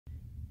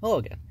Hello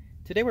again.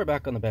 Today we're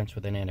back on the bench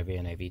with a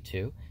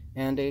NanoVNA-QT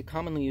and a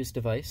commonly used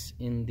device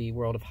in the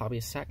world of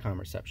hobbyist SATCOM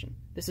reception.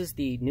 This is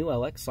the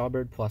NewELEC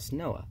SAWbird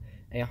NOAA,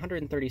 a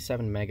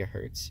 137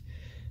 MHz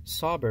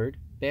SAWbird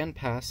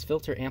bandpass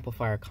filter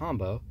amplifier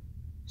combo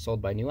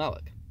sold by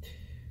NewELEC.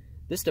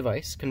 This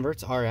device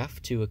converts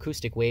RF to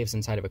acoustic waves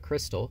inside of a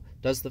crystal,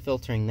 does the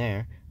filtering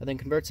there, and then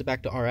converts it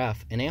back to RF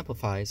and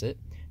amplifies it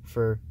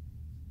for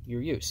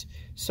your use.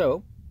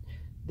 So,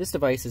 this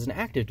device is an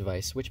active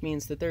device, which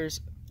means that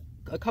there's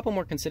a couple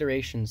more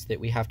considerations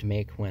that we have to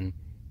make when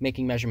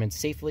making measurements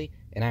safely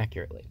and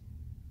accurately.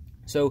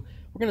 So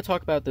we're going to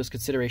talk about those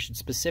considerations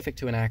specific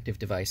to an active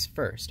device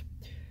first.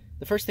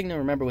 The first thing to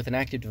remember with an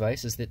active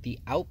device is that the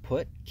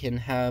output can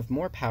have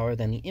more power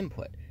than the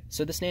input.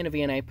 So this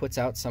NanoVNA puts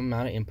out some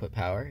amount of input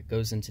power, it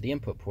goes into the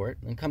input port,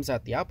 and comes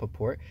out the output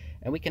port,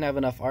 and we can have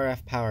enough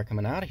RF power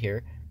coming out of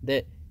here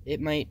that it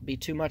might be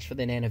too much for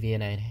the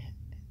NanoVNA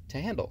to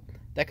handle.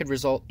 That could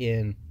result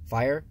in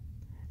fire,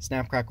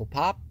 snap, crackle,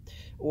 pop,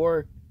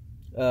 or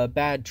a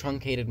bad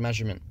truncated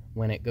measurement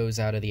when it goes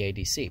out of the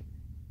ADC.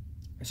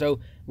 So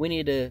we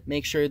need to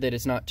make sure that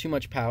it's not too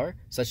much power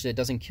such that it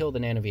doesn't kill the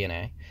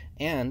NanoVNA,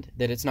 and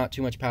that it's not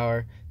too much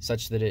power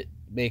such that it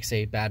makes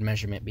a bad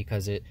measurement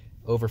because it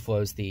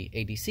overflows the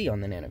ADC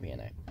on the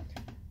NanoVNA.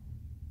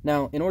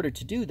 Now, in order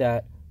to do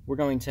that, we're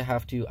going to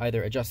have to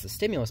either adjust the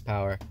stimulus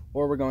power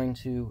or we're going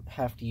to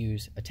have to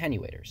use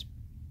attenuators.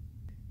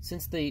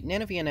 Since the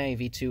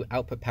NanoVNA-QT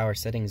output power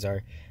settings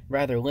are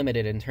rather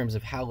limited in terms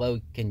of how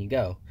low can you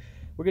go,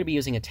 we're going to be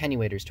using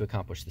attenuators to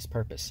accomplish this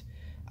purpose.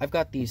 I've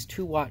got these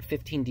 2-watt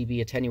 15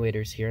 dB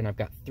attenuators here, and I've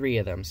got 3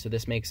 of them, so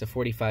this makes a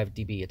 45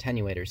 dB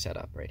attenuator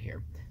setup right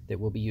here that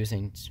we'll be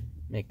using to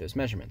make those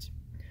measurements.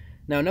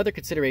 Now, another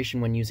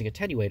consideration when using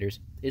attenuators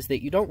is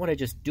that you don't want to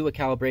just do a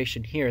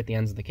calibration here at the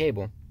ends of the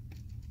cable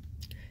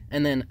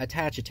and then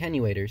attach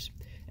attenuators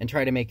and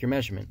try to make your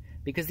measurement,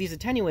 because these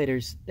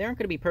attenuators, they aren't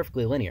going to be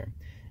perfectly linear.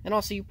 And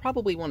also, you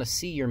probably want to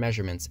see your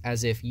measurements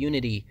as if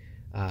unity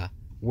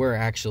were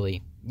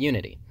actually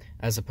unity,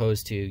 as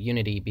opposed to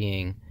unity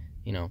being,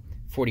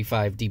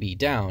 45 dB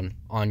down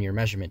on your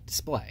measurement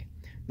display.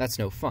 That's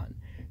no fun.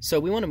 So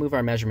we want to move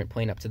our measurement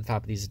plane up to the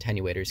top of these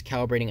attenuators,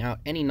 calibrating out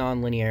any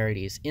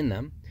non-linearities in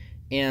them,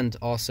 and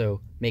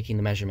also making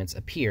the measurements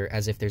appear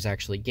as if there's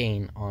actually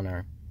gain on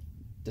our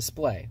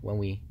display when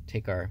we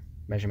take our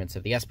measurements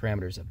of the S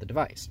parameters of the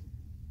device.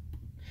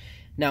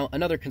 Now,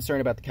 another concern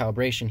about the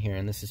calibration here,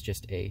 and this is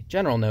just a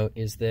general note,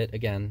 is that,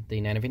 again,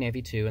 the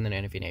NanoVNA-QT and the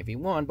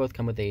NanoVNA-QT both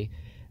come with a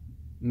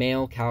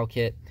male cal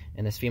kit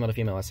and this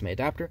female-to-female SMA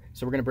adapter.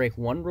 So we're going to break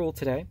one rule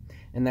today,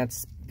 and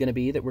that's going to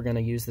be that we're going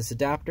to use this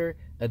adapter,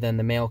 and then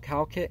the male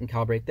cal kit and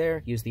calibrate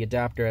there, use the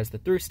adapter as the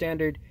through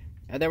standard,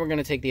 and then we're going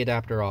to take the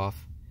adapter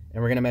off,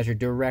 and we're going to measure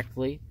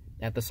directly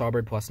at the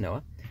SAWbird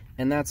NOAA,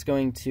 and that's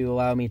going to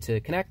allow me to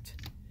connect,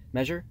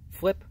 measure,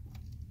 flip,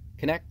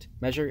 connect,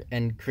 measure,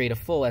 and create a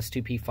full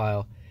S2P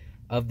file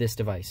of this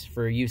device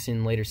for use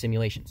in later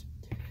simulations.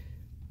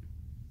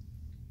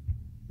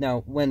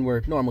 Now, when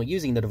we're normally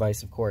using the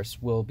device, of course,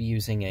 we'll be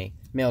using a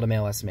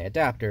male-to-male SMA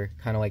adapter,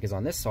 kind of like is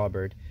on this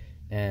SAWbird,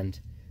 and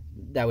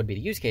that would be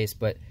the use case,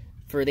 but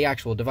for the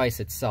actual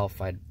device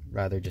itself, I'd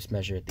rather just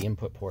measure at the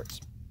input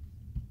ports.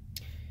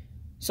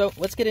 So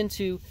let's get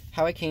into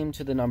how I came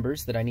to the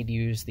numbers that I need to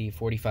use the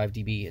 45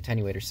 dB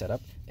attenuator setup,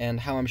 and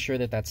how I'm sure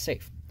that that's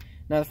safe.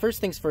 Now, the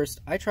first things first,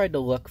 I tried to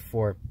look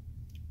for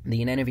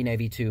the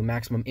NanoVNA-QT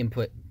maximum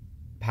input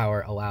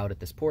power allowed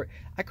at this port.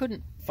 I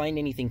couldn't find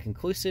anything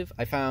conclusive.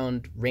 I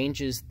found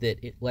ranges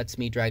that it lets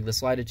me drag the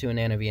slider to a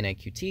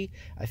NanoVNA-QT.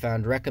 I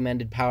found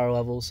recommended power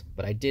levels,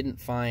 but I didn't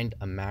find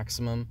a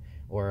maximum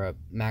or a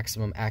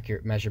maximum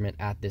accurate measurement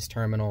at this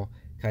terminal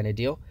kind of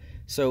deal.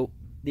 So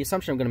the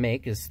assumption I'm going to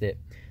make is that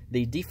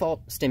the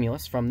default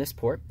stimulus from this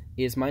port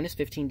is minus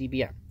 15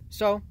 dBm.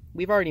 So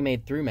we've already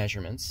made through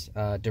measurements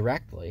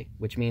directly,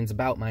 which means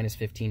about minus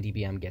 15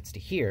 dBm gets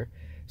to here.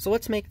 So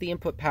let's make the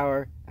input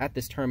power at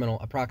this terminal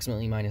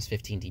approximately minus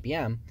 15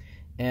 dBm,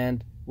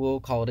 and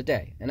we'll call it a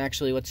day. And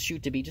actually, let's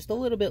shoot to be just a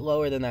little bit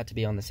lower than that to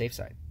be on the safe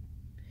side.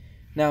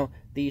 Now,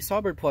 the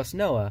SAWbird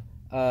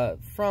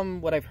NOAA,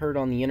 from what I've heard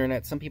on the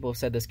internet, some people have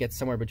said this gets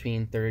somewhere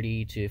between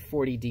 30 to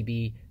 40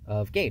 dB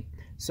of gain.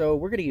 So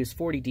we're going to use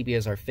 40 dB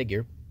as our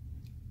figure,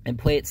 and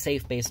play it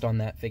safe based on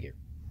that figure.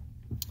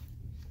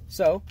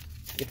 So,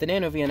 if the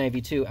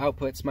NanoVNA-QT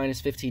outputs minus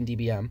 15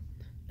 dBm,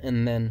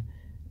 and then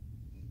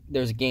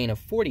there's a gain of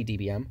 40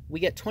 dBm,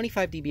 we get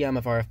 25 dBm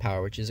of RF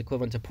power, which is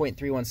equivalent to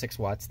 0.316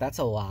 watts. That's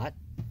a lot,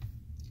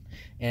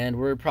 and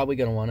we're probably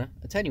going to want to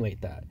attenuate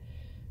that.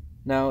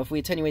 Now, if we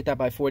attenuate that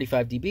by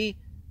 45 dB,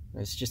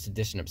 it's just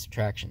addition and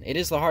subtraction. It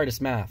is the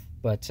hardest math,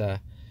 but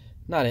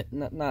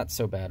not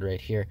so bad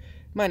right here.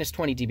 Minus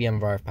 20 dBm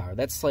of RF power.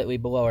 That's slightly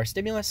below our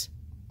stimulus.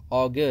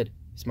 All good.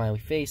 Smiley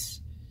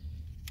face.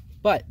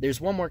 But there's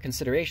one more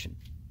consideration.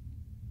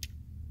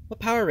 What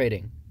power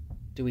rating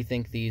do we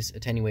think these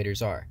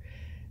attenuators are?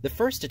 The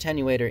first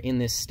attenuator in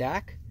this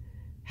stack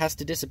has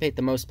to dissipate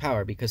the most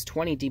power because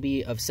 20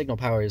 dB of signal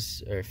power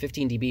or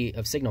 15 dB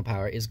of signal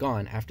power is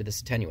gone after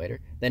this attenuator,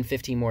 then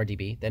 15 more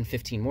dB, then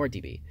 15 more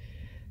dB.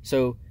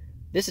 So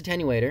this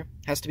attenuator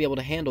has to be able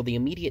to handle the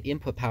immediate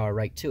input power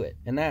right to it,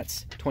 and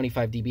that's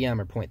 25 dBm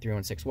or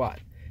 0.316 watt.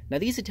 Now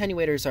these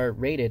attenuators are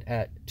rated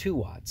at 2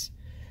 watts,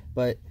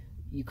 but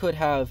you could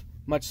have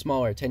much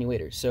smaller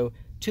attenuators. So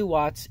 2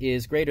 watts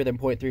is greater than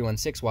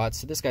 0.316 watts,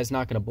 so this guy's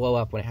not going to blow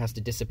up when it has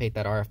to dissipate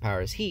that RF power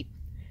as heat.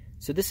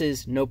 So this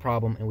is no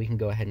problem, and we can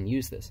go ahead and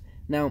use this.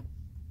 Now,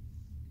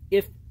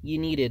 if you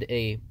needed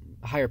a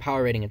higher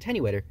power rating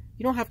attenuator,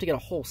 you don't have to get a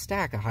whole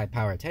stack of high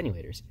power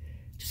attenuators.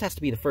 It just has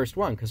to be the first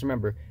one, because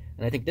remember,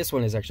 and I think this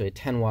one is actually a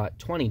 10 watt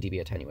 20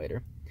 dB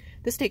attenuator,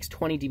 this takes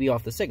 20 dB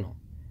off the signal.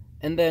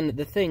 And then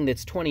the thing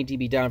that's 20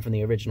 dB down from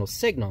the original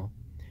signal,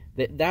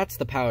 that's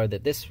the power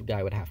that this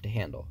guy would have to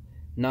handle,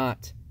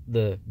 not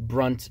the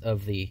brunt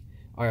of the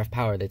RF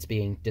power that's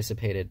being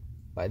dissipated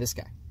by this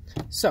guy.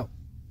 So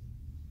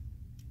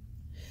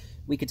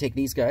we could take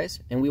these guys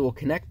and we will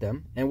connect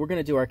them, and we're going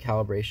to do our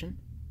calibration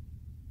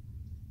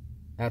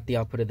at the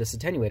output of this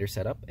attenuator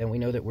setup, and we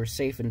know that we're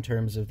safe in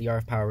terms of the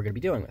RF power we're going to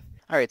be dealing with.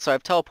 Alright, so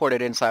I've teleported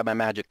inside my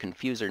magic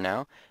confuser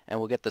now, and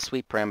we'll get the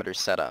sweep parameters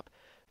set up.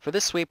 For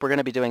this sweep, we're going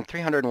to be doing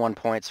 301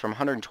 points from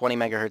 120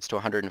 MHz to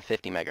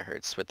 150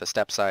 MHz with the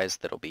step size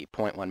that'll be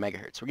 0.1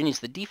 MHz. We're going to use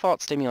the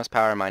default stimulus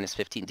power minus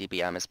 15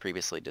 dBm as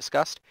previously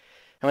discussed.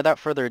 And without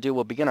further ado,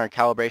 we'll begin our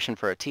calibration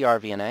for a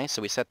TR-VNA.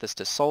 So we set this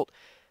to SOLT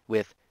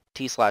with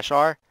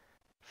T/R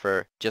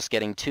for just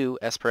getting 2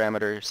 S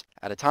parameters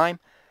at a time.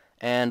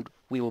 And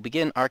we will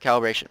begin our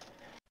calibration.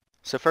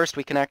 So first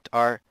we connect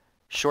our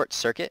short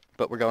circuit,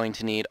 but we're going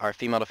to need our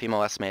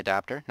female-to-female SMA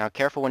adapter. Now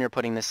careful when you're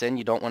putting this in,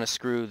 you don't want to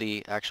screw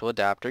the actual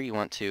adapter. You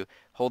want to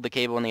hold the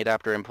cable and the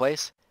adapter in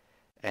place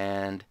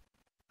and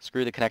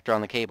screw the connector on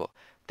the cable.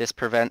 This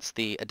prevents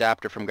the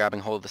adapter from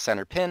grabbing hold of the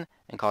center pin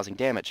and causing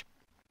damage.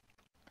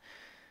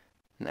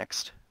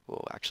 Next,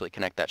 we'll actually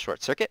connect that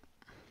short circuit.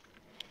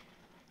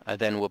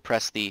 Then we'll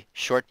press the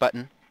short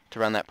button to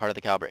run that part of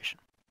the calibration.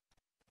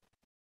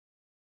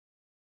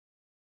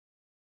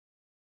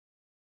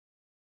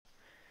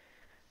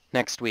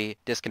 Next, we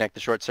disconnect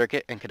the short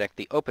circuit and connect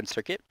the open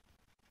circuit.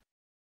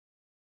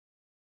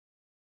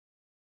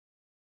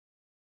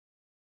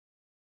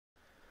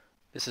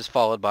 This is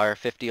followed by our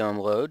 50 ohm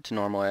load to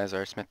normalize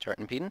our Smith chart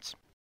impedance.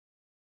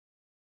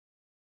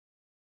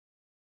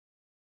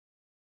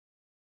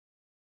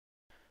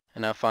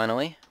 And now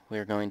finally, we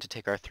are going to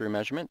take our through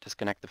measurement,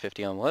 disconnect the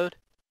 50 ohm load,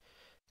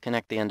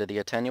 connect the end of the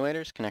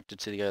attenuators connected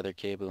to the other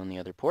cable in the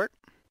other port.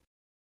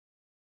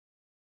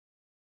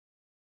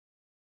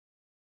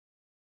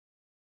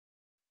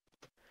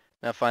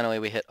 Now finally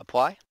we hit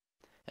apply,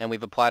 and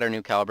we've applied our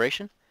new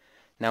calibration.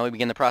 Now we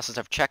begin the process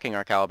of checking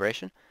our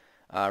calibration.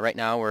 Right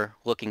now we're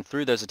looking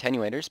through those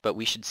attenuators, but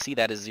we should see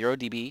that as 0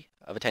 dB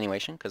of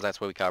attenuation, because that's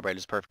what we calibrated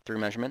as perfect through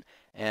measurement,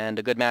 and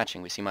a good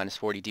matching. We see minus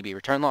 40 dB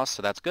return loss,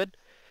 so that's good.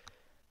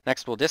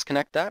 Next we'll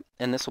disconnect that,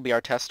 and this will be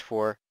our test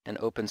for an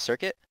open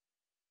circuit.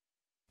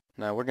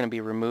 Now we're going to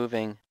be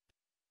removing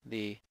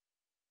the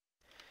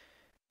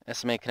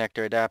SMA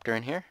connector adapter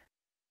in here.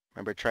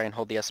 Remember, try and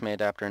hold the SMA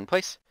adapter in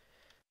place.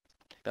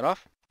 Take that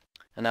off.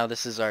 And now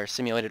this is our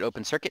simulated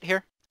open circuit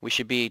here. We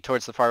should be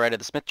towards the far right of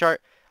the Smith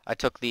chart. I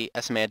took the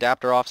SMA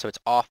adapter off, so it's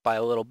off by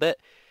a little bit,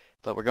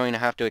 but we're going to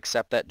have to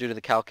accept that due to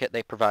the cal kit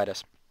they provide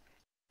us.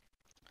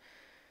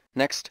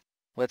 Next,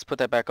 let's put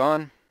that back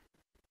on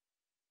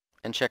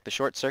and check the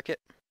short circuit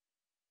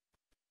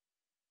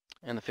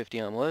and the 50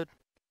 ohm load.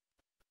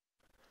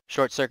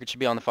 Short circuit should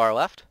be on the far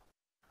left,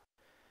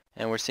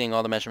 and we're seeing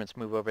all the measurements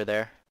move over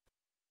there.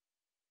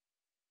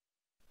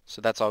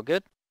 So that's all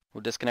good.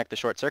 We'll disconnect the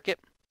short circuit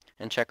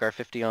and check our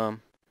 50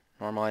 ohm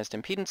normalized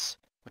impedance,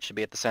 which should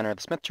be at the center of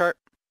the Smith chart.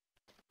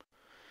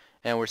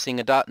 And we're seeing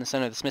a dot in the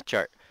center of the Smith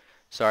chart,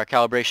 so our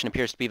calibration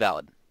appears to be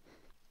valid.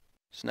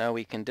 So now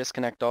we can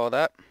disconnect all of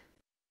that.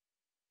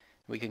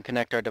 We can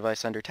connect our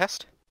device under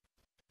test.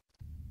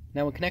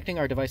 Now when connecting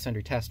our device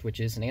under test, which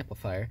is an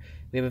amplifier,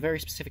 we have a very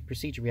specific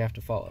procedure we have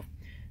to follow.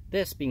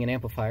 This, being an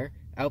amplifier,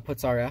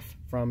 outputs RF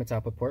from its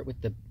output port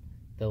with the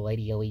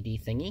lighty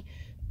LED thingy,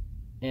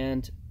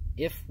 and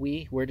if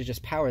we were to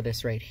just power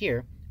this right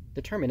here,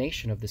 the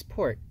termination of this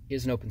port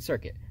is an open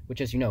circuit,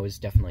 which as you know is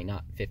definitely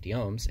not 50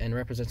 ohms, and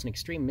represents an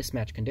extreme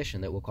mismatch condition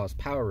that will cause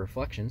power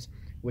reflections,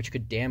 which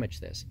could damage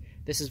this.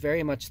 This is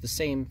very much the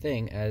same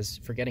thing as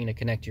forgetting to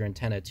connect your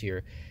antenna to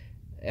your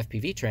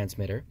FPV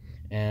transmitter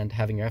and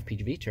having your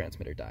FPV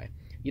transmitter die.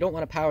 You don't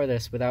want to power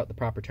this without the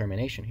proper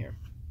termination here.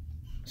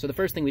 So the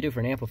first thing we do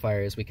for an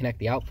amplifier is we connect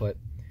the output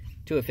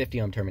to a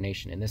 50 ohm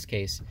termination, in this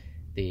case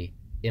the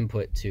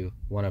input to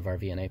one of our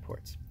VNA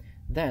ports.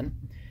 Then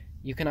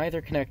you can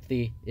either connect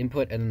the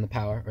input and then the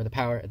power, or the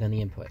power and then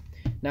the input.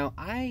 Now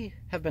I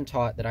have been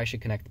taught that I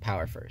should connect the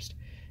power first,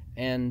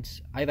 and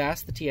I've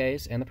asked the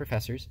TAs and the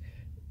professors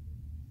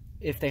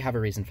if they have a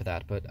reason for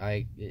that, but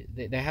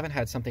they haven't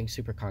had something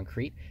super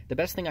concrete. The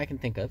best thing I can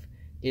think of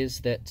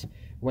is that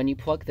when you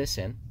plug this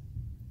in,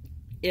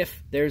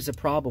 if there's a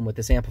problem with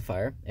this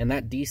amplifier and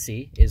that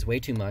DC is way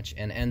too much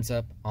and ends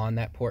up on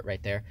that port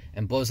right there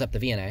and blows up the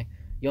VNA,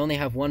 you only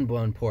have one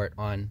blown port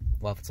on,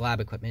 well, if it's lab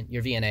equipment,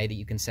 your VNA that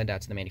you can send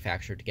out to the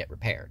manufacturer to get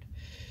repaired.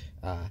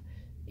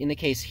 In the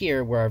case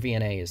here, where our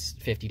VNA is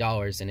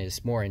 $50 and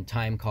is more in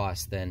time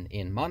cost than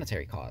in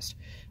monetary cost,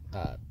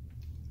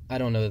 I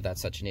don't know that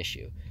that's such an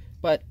issue.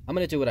 But I'm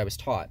going to do what I was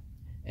taught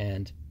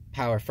and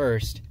power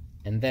first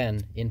and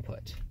then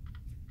input.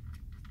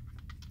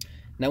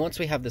 Now once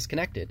we have this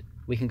connected,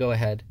 we can go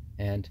ahead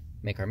and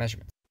make our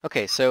measurements.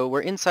 Okay, so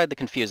we're inside the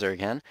confuser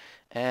again,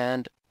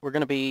 and we're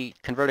going to be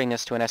converting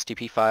this to an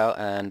STP file,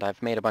 and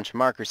I've made a bunch of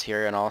markers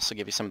here, and I'll also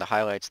give you some of the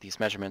highlights of these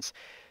measurements.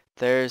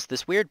 There's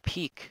this weird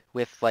peak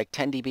with like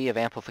 10 dB of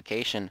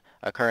amplification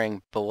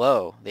occurring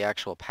below the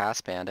actual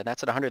passband, and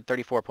that's at 134.20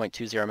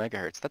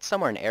 megahertz. That's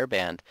somewhere in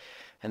airband,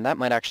 and that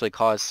might actually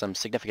cause some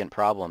significant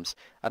problems.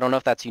 I don't know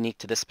if that's unique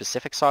to this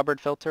specific SAWbird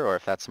filter or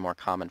if that's a more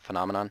common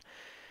phenomenon.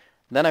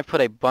 Then I've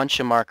put a bunch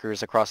of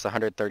markers across the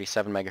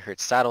 137 megahertz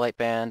satellite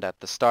band at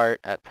the start,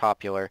 at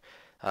popular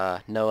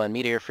NOAA and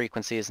meteor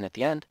frequencies, and at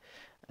the end.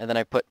 And then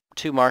I put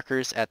 2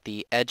 markers at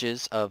the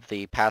edges of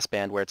the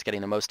passband where it's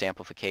getting the most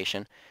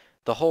amplification.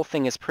 The whole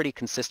thing is pretty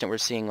consistent. We're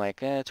seeing like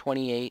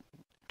 27,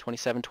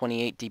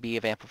 28 dB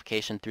of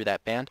amplification through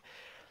that band.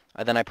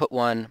 Then I put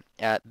one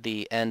at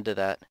the end of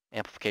that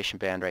amplification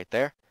band right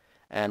there.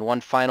 And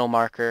one final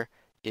marker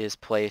is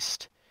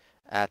placed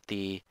at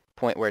the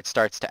point where it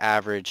starts to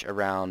average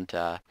around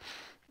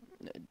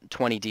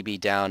 20 dB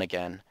down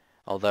again,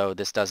 although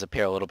this does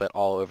appear a little bit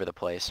all over the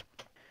place.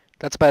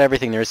 That's about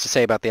everything there is to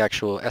say about the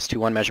actual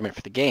S21 measurement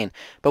for the gain,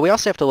 but we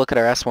also have to look at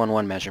our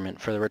S11 measurement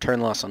for the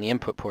return loss on the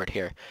input port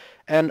here.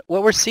 And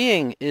what we're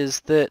seeing is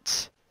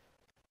that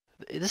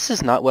this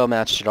is not well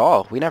matched at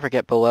all. We never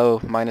get below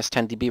minus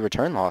 10 dB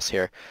return loss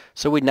here,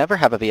 so we'd never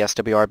have a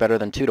VSWR better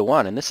than 2 to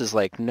 1, and this is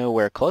like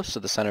nowhere close to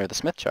the center of the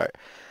Smith chart.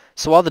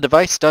 So while the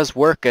device does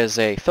work as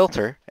a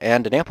filter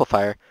and an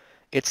amplifier,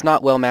 it's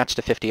not well matched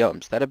to 50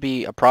 ohms. That'd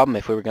be a problem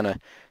if we were going to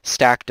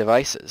stack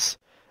devices.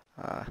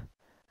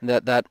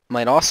 That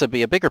might also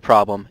be a bigger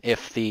problem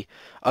if the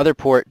other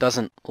port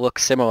doesn't look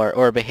similar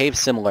or behave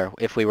similar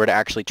if we were to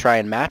actually try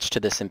and match to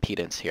this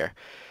impedance here.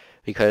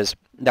 Because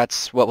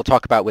that's what we'll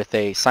talk about with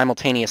a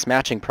simultaneous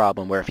matching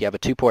problem, where if you have a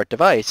 2-port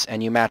device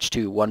and you match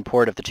to one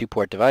port of the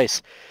 2-port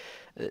device,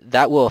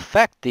 that will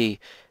affect the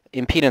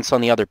impedance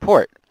on the other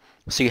port.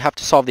 So you have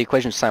to solve the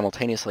equation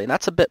simultaneously, and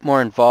that's a bit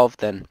more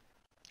involved than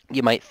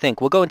you might think.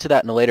 We'll go into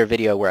that in a later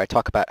video where I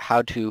talk about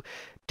how to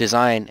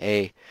design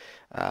a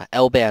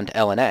L-band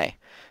LNA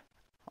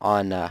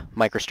on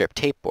microstrip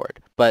tape board,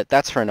 but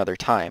that's for another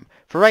time.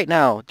 For right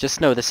now, just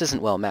know this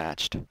isn't well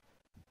matched.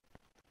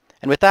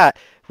 And with that,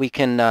 we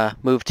can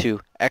move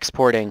to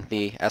exporting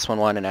the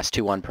S11 and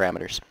S21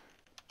 parameters.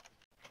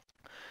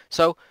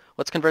 So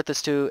let's convert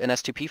this to an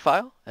S2P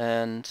file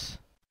and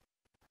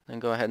then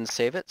go ahead and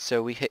save it.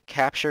 So we hit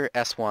capture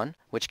S1,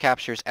 which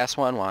captures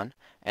S11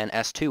 and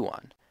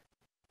S21.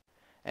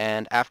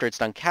 And after it's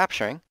done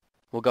capturing,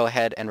 we'll go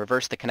ahead and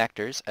reverse the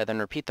connectors and then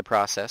repeat the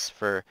process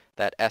for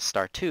that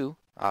S*2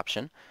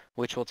 option,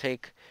 which will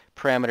take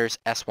parameters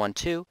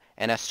S12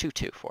 and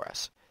S22 for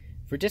us.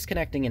 For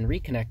disconnecting and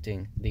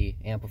reconnecting the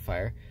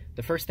amplifier,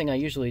 the first thing I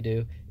usually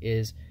do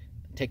is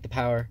take the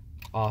power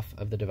off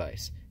of the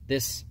device.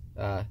 This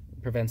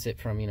prevents it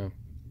from,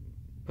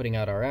 putting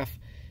out RF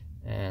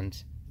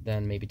and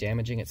then maybe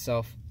damaging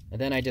itself. And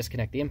then I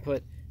disconnect the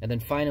input, and then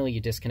finally you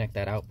disconnect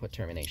that output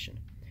termination.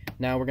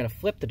 Now we're going to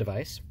flip the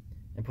device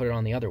and put it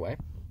on the other way.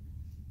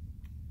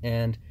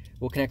 And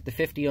we'll connect the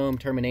 50 ohm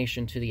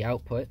termination to the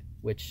output,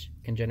 which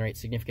can generate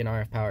significant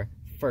RF power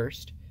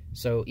first.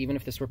 So even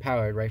if this were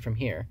powered right from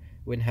here,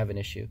 we wouldn't have an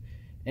issue.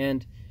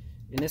 And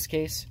in this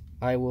case,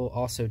 I will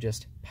also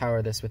just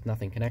power this with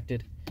nothing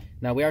connected.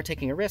 Now we are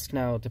taking a risk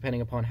now,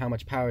 depending upon how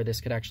much power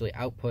this could actually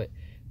output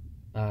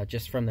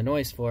just from the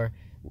noise floor,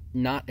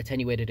 not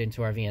attenuated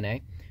into our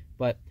VNA,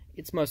 but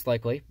it's most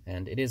likely,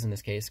 and it is in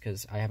this case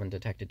because I haven't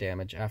detected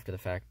damage after the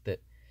fact, that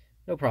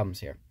no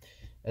problems here.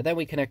 And then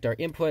we connect our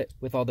input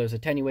with all those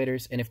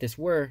attenuators, and if this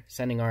were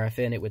sending RF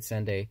in, it would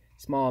send a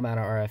small amount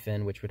of RF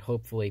in, which would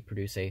hopefully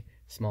produce a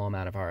small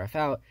amount of RF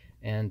out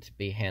and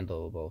be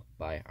handleable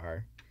by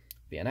our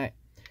VNA.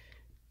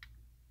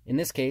 In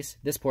this case,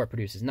 this port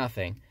produces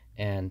nothing,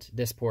 and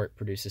this port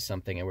produces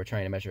something, and we're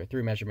trying to measure a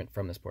through measurement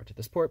from this port to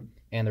this port,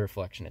 and the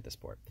reflection at this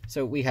port.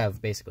 So we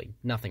have basically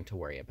nothing to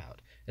worry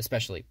about,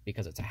 especially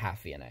because it's a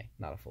half VNA,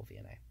 not a full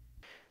VNA.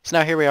 So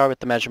now here we are with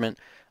the measurement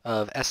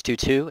of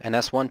S22 and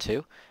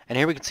S12, and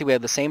here we can see we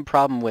have the same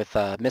problem with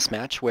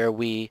mismatch, where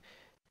we,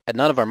 at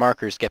none of our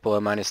markers, get below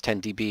minus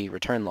 10 dB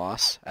return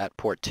loss at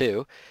port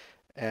 2,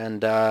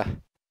 and yeah,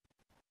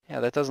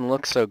 that doesn't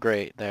look so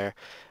great there.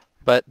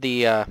 But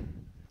the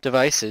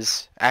device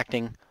is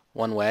acting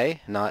one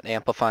way, not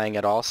amplifying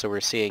at all, so we're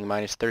seeing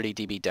minus 30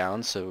 dB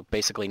down, so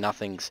basically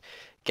nothing's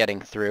getting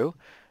through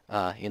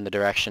in the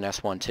direction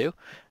S12,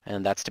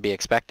 and that's to be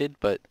expected,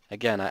 but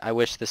again, I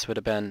wish this would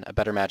have been a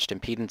better matched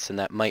impedance, and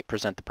that might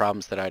present the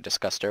problems that I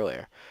discussed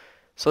earlier.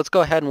 So let's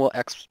go ahead and we'll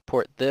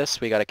export this.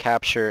 We got to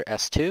capture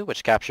S2,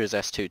 which captures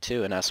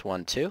S22 and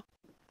S12.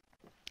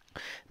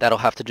 That'll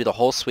have to do the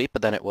whole sweep,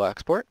 but then it will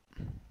export.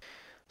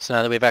 So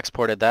now that we've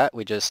exported that,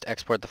 we just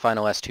export the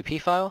final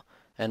S2P file,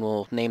 and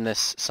we'll name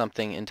this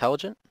something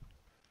intelligent.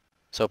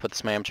 So I'll put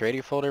this in my amateur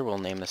radio folder. We'll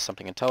name this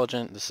something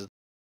intelligent.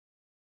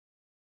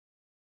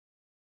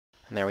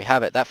 And there we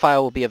have it. That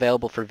file will be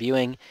available for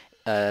viewing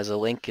as a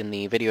link in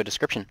the video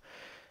description.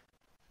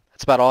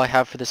 That's about all I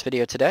have for this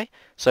video today.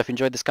 So if you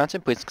enjoyed this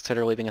content, please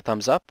consider leaving a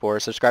thumbs up or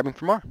subscribing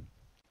for more.